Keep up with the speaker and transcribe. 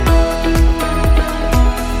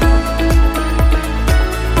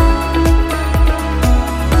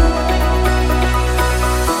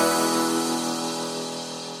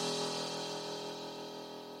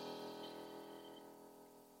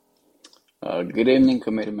Good evening,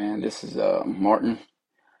 committee man. This is Martin,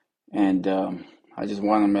 and I just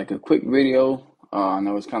want to make a quick video. I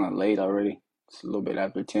know it's kind of late already. It's a little bit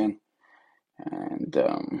after 10, and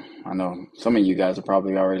I know some of you guys are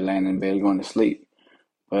probably already laying in bed going to sleep.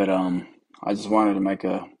 But I just wanted to make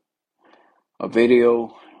a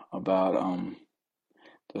video about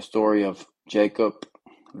the story of Jacob,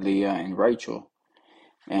 Leah, and Rachel.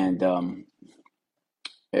 And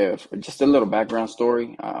if just a little background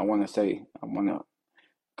story, I want to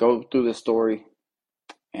go through the story,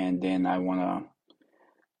 and then I want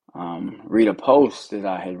to read a post that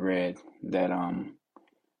I had read that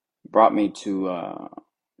brought me to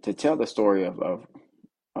tell the story of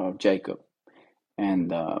Jacob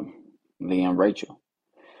and Leah and Rachel.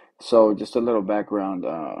 So just a little background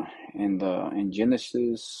in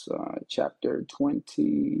Genesis chapter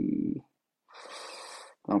 20.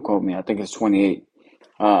 Don't quote me. I think it's 28.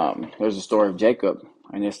 There's a story of Jacob,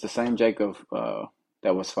 and it's the same Jacob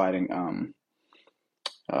that was fighting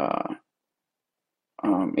uh,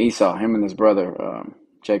 Esau. Him and his brother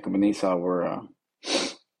Jacob and Esau were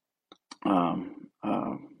um,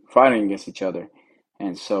 fighting against each other,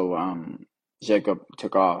 and so Jacob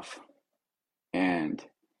took off, and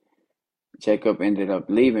Jacob ended up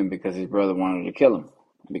leaving because his brother wanted to kill him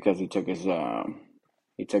because he took his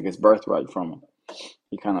birthright from him.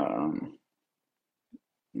 He kind of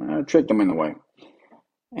tricked him in a way,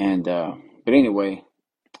 and but anyway,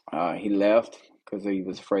 he left because he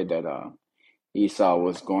was afraid that Esau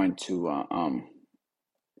was going to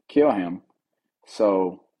kill him.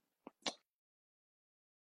 So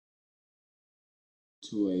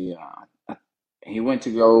to he went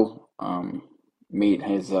to go meet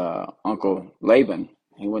his uncle Laban.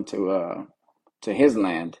 He went to his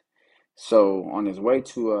land. So on his way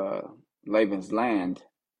to Laban's land,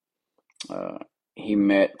 uh, he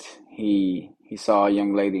saw a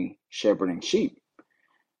young lady shepherding sheep,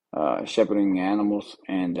 shepherding animals,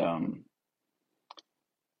 and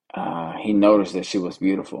he noticed that she was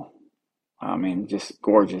beautiful. I mean, just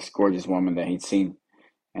gorgeous, gorgeous woman that he'd seen,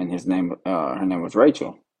 and her name was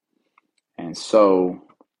Rachel. And so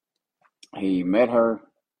he met her,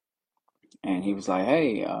 and he was like,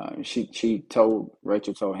 "Hey,"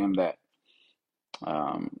 Rachel told him that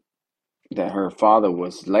um, that her father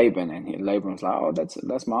was Laban, and Laban was like, "Oh,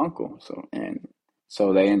 that's my uncle."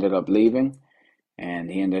 So they ended up leaving, and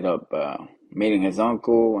he ended up meeting his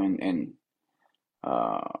uncle, and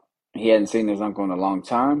uh, he hadn't seen his uncle in a long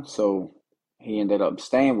time, so he ended up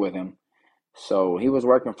staying with him. So he was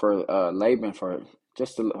working for Laban for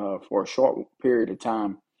for a short period of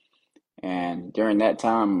time, and during that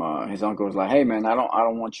time, his uncle was like, "Hey, man, I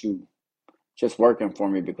don't want you just working for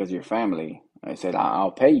me because of your family." I said,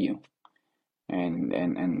 "I'll pay you." And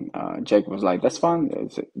Jacob was like, "That's fine.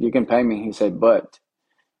 You can pay me." He said, "But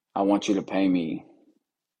I want you to pay me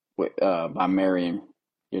by marrying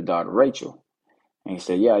your daughter Rachel." And he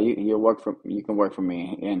said, "Yeah, you can work for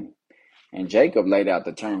me." And Jacob laid out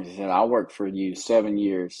the terms. He said, "I'll work for you 7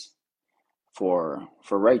 years for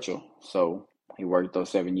Rachel." So he worked those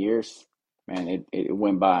 7 years. Man, it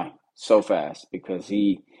went by so fast because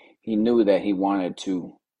he knew that he wanted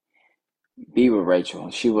to be with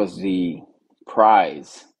Rachel. She was the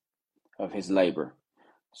prize of his labor.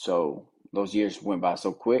 So those years went by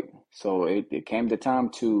so quick. So it came the time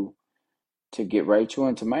to get Rachel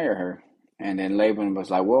and to marry her. And then Laban was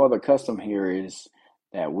like, "Well, the custom here is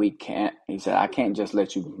that we can't," he said, "I can't just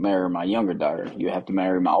let you marry my younger daughter. You have to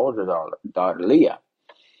marry my older daughter Leah."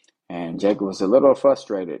 And Jacob was a little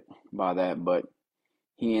frustrated by that, but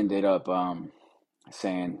he ended up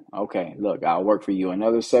saying, "Okay, look, I'll work for you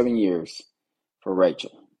another 7 years for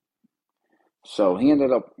Rachel." So he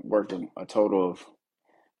ended up working a total of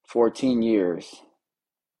 14 years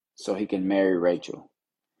so he can marry Rachel.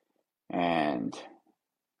 And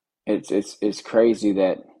it's crazy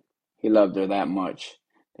that he loved her that much,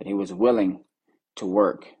 that he was willing to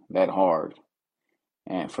work that hard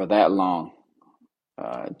and for that long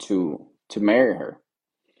to marry her.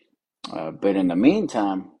 But in the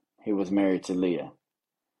meantime, he was married to Leah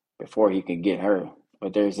before he could get her.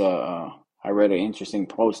 But I read an interesting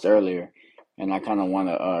post earlier, and I kind of want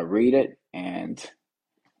to read it and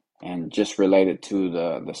just relate it to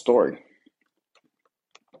the story.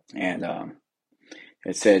 And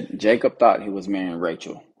it said, Jacob thought he was marrying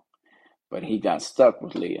Rachel, but he got stuck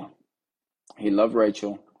with Leah. He loved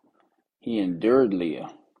Rachel. He endured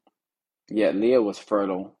Leah. Yet Leah was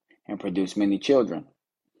fertile and produced many children,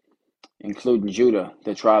 including Judah,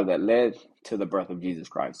 the tribe that led to the birth of Jesus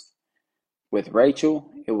Christ. With Rachel,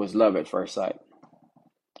 it was love at first sight.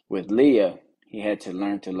 With Leah, he had to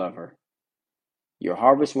learn to love her. Your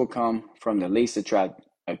harvest will come from the least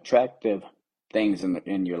attractive things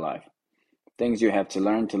in your life, things you have to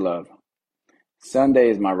learn to love. Sunday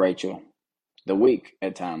is my Rachel. The week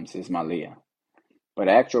at times is my Leah, but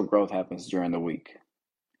actual growth happens during the week.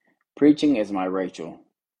 Preaching is my Rachel.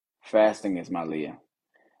 Fasting is my Leah.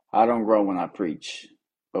 I don't grow when I preach,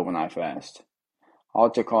 but when I fast.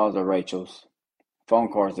 Altar calls are Rachel's. Phone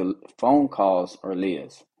calls are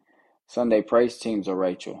Leah's. Sunday praise teams are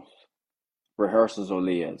Rachel's. Rehearsals are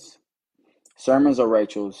Leah's. Sermons are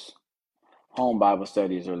Rachel's. Home Bible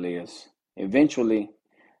studies are Leah's. Eventually,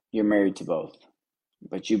 you're married to both.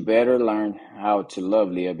 But you better learn how to love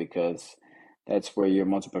Leah, because that's where your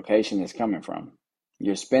multiplication is coming from.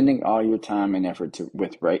 You're spending all your time and effort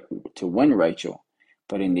to win Rachel,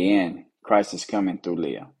 but in the end, Christ is coming through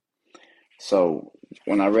Leah. So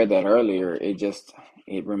when I read that earlier,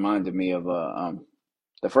 it reminded me of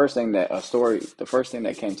the first thing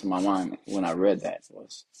that came to my mind when I read that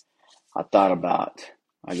was, I thought about,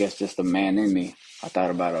 I guess, just the man in me. I thought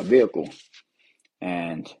about a vehicle,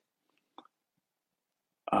 and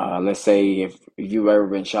let's say if you've ever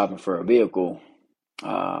been shopping for a vehicle,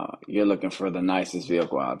 you're looking for the nicest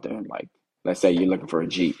vehicle out there. Like, let's say you're looking for a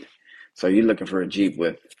Jeep. So you're looking for a Jeep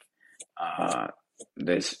with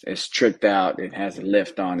this, it's tricked out. It has a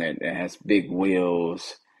lift on it. It has big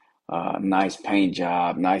wheels, nice paint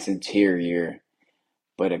job, nice interior,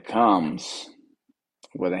 but it comes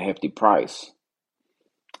with a hefty price.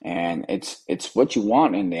 And it's what you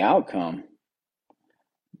want in the outcome,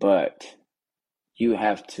 but you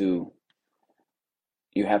have to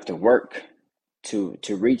work to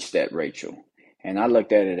reach that Rachel. And I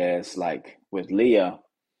looked at it as, like, with Leah,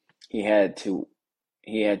 he had to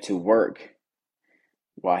work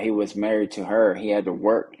while he was married to her. He had to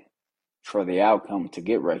work for the outcome to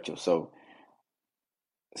get Rachel. So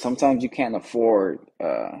sometimes you can't afford,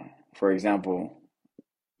 for example,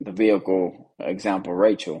 the vehicle example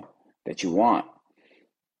Rachel that you want.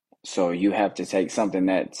 So you have to take something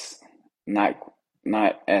that's not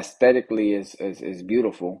aesthetically is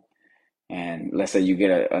beautiful, and let's say you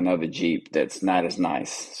get another Jeep that's not as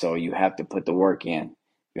nice. So you have to put the work in,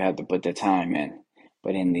 you have to put the time in,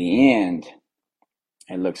 but in the end,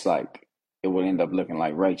 it looks like it would end up looking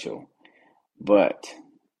like Rachel. But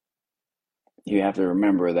you have to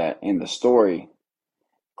remember that in the story,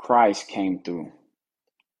 Christ came through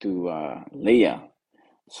Leah.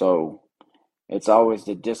 So it's always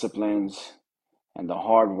the disciplines and the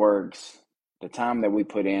hard works, the time that we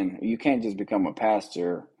put in. You can't just become a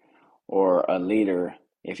pastor or a leader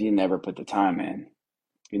if you never put the time in.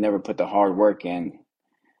 You never put the hard work in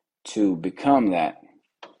to become that.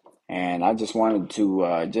 And I just wanted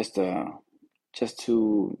to just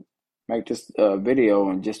to make this video,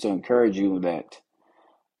 and just to encourage you that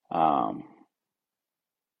um,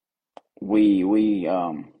 we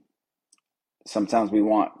sometimes we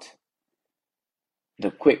want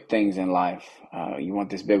the quick things in life. You want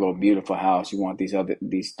this big old beautiful house. You want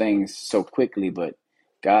these things so quickly, but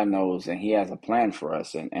God knows, and He has a plan for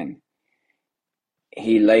us, and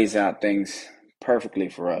He lays out things perfectly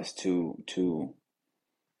for us to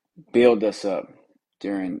build us up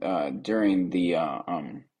during the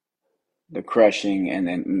crushing and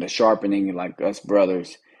then the sharpening. Like us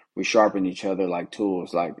brothers, we sharpen each other like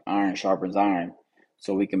tools, like iron sharpens iron,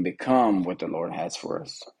 so we can become what the Lord has for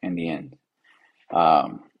us in the end.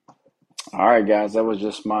 All right, guys, that was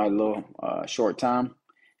just my little short time,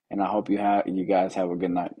 and I hope you guys have a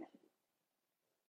good night.